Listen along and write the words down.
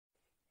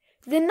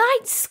The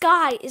night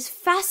sky is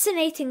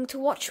fascinating to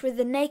watch with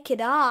the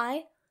naked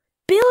eye.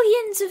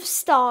 Billions of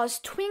stars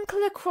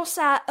twinkle across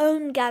our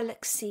own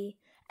galaxy,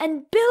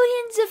 and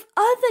billions of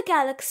other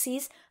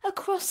galaxies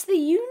across the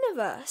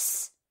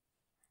universe.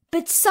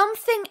 But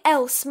something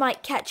else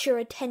might catch your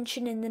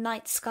attention in the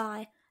night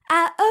sky,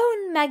 our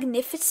own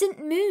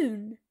magnificent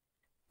moon.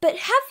 But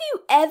have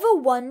you ever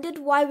wondered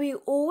why we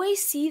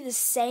always see the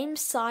same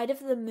side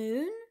of the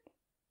moon?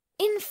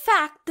 In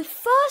fact, the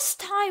first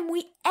time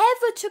we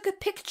ever took a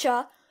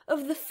picture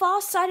of the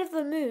far side of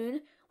the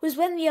moon was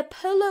when the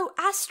Apollo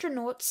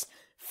astronauts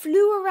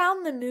flew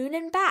around the moon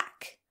and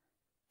back.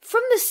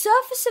 From the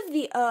surface of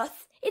the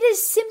Earth, it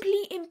is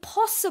simply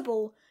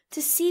impossible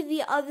to see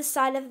the other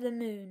side of the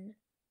moon.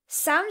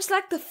 Sounds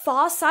like the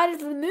far side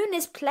of the moon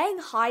is playing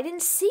hide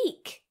and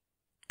seek.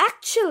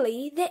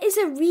 Actually, there is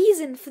a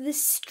reason for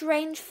this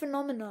strange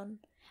phenomenon,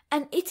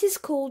 and it is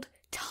called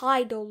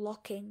tidal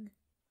locking.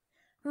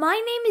 My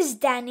name is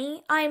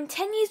Danny, I am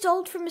 10 years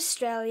old from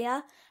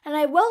Australia, and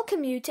I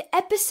welcome you to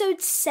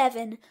episode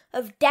 7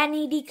 of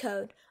Danny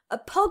Decode, a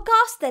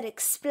podcast that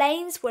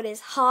explains what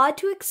is hard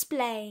to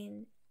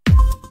explain.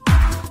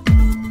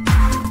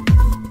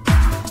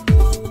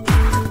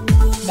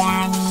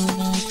 Danny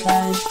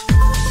Decode.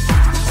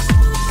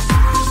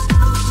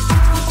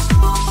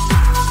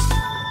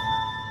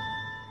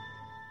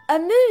 A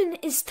moon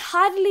is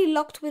tidally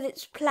locked with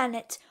its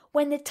planet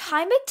when the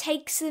time it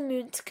takes the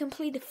moon to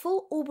complete a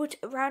full orbit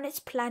around its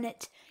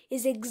planet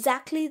is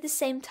exactly the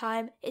same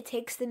time it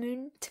takes the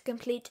moon to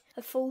complete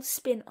a full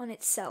spin on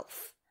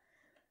itself.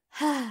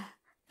 That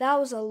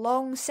was a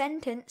long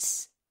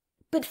sentence.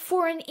 But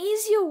for an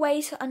easier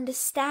way to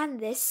understand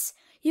this,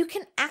 you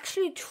can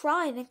actually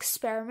try an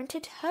experiment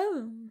at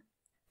home.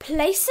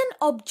 Place an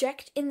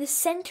object in the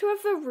center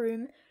of a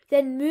room,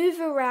 then move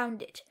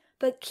around it,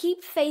 but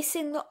keep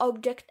facing the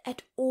object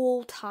at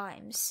all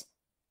times.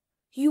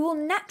 You will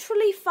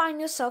naturally find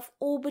yourself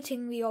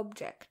orbiting the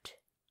object.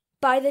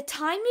 By the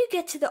time you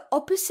get to the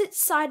opposite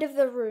side of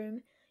the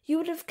room, you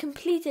would have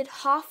completed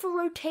half a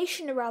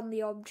rotation around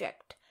the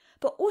object,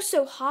 but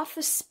also half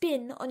a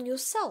spin on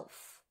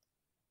yourself.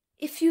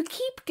 If you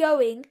keep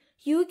going,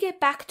 you will get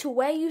back to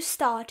where you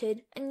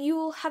started and you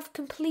will have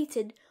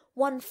completed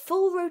one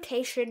full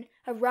rotation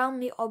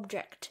around the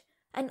object,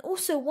 and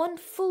also one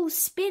full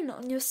spin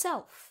on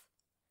yourself.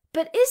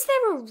 But is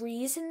there a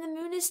reason the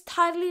moon is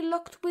tidally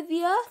locked with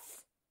the Earth?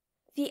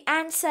 The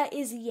answer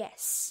is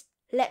yes.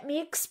 Let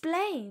me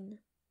explain.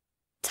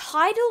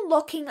 Tidal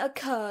locking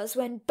occurs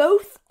when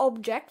both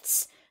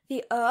objects,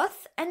 the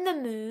Earth and the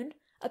moon,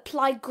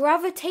 apply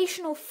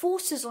gravitational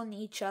forces on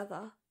each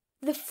other.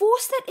 The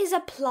force that is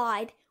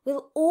applied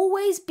will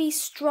always be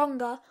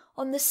stronger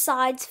on the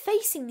sides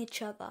facing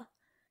each other.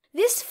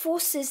 This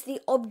forces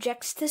the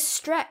objects to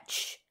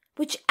stretch,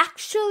 which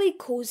actually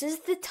causes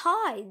the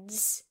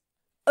tides.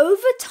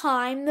 Over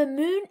time, the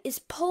moon is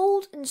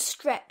pulled and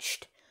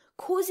stretched,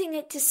 causing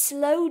it to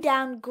slow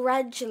down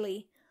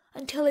gradually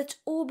until its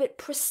orbit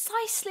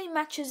precisely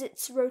matches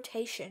its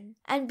rotation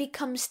and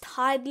becomes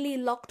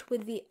tidally locked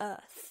with the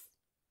Earth.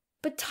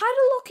 But tidal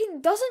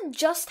locking doesn't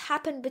just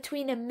happen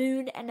between a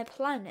moon and a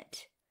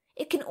planet.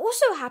 It can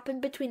also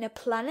happen between a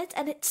planet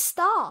and its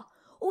star,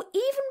 or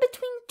even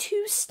between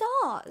two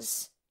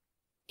stars.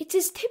 It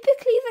is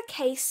typically the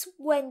case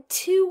when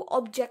two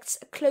objects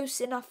are close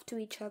enough to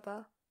each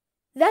other.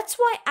 That's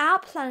why our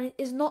planet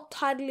is not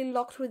tidally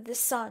locked with the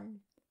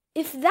sun.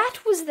 If that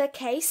was the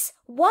case,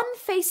 one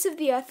face of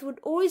the Earth would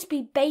always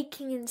be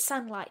baking in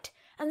sunlight,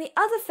 and the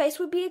other face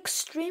would be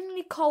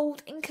extremely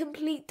cold in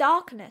complete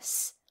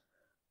darkness.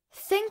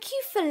 Thank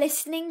you for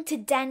listening to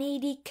Danny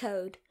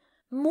Decode.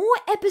 More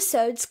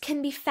episodes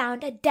can be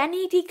found at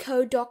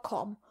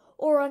dannydecode.com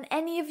or on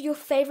any of your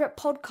favorite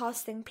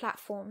podcasting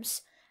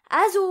platforms.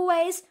 As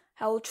always,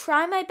 I will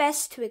try my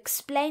best to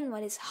explain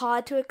what is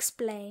hard to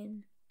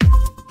explain.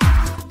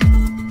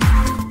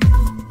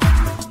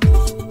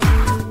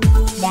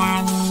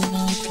 Danny